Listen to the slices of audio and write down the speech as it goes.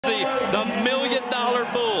the $1 million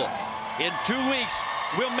bull. In 2 weeks,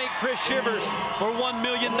 we'll meet Chris Shivers for $1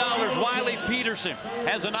 million. Wiley Peterson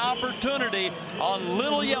has an opportunity on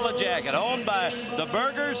Little Yellow Jacket, owned by the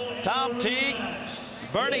Burgers, Tom Teague,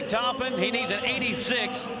 Bernie Toppin. He needs an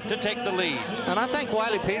 86 to take the lead. And I think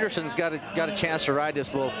Wiley Peterson's got a chance to ride this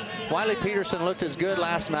bull. Wiley Peterson looked as good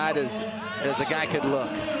last night as a guy could look.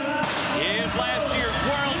 Here's last year's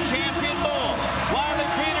world champion bull. Wiley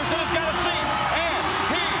Peterson has got a seat, and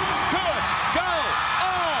he could go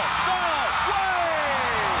all the way.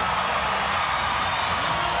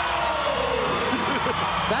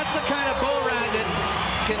 That's the kind of bull ride that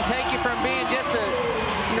can take you from being just a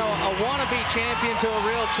wannabe champion to a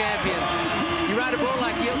real champion. You ride a bull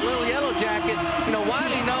like Little Yellow Jacket,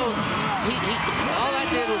 Wiley knows all I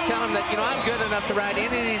did was tell him that, I'm good enough to ride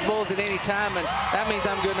any of these bulls at any time, and that means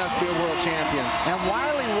I'm good enough to be a world champion. And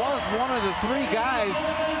Wiley was one of the 3 guys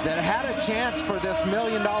that had a chance for this $1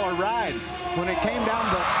 million ride. When it came down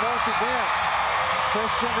to the 4th event, Chris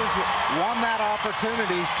Shivers won that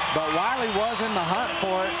opportunity, but Wiley was in the hunt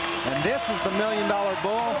for it, and this is the $1 million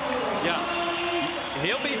bull. Yeah.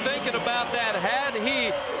 He'll be thinking about that. Had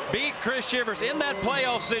he beat Chris Shivers in that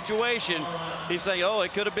playoff situation, he's saying, oh,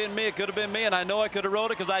 it could have been me, it could have been me, and I know I could have rode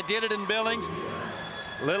it because I did it in Billings.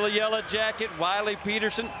 Little Yellow Jacket, Wiley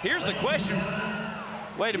Peterson. Here's the question.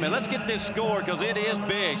 Wait a minute, let's get this score because it is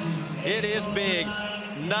big. It is big.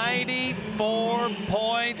 94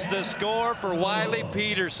 points to score for Wiley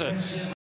Peterson.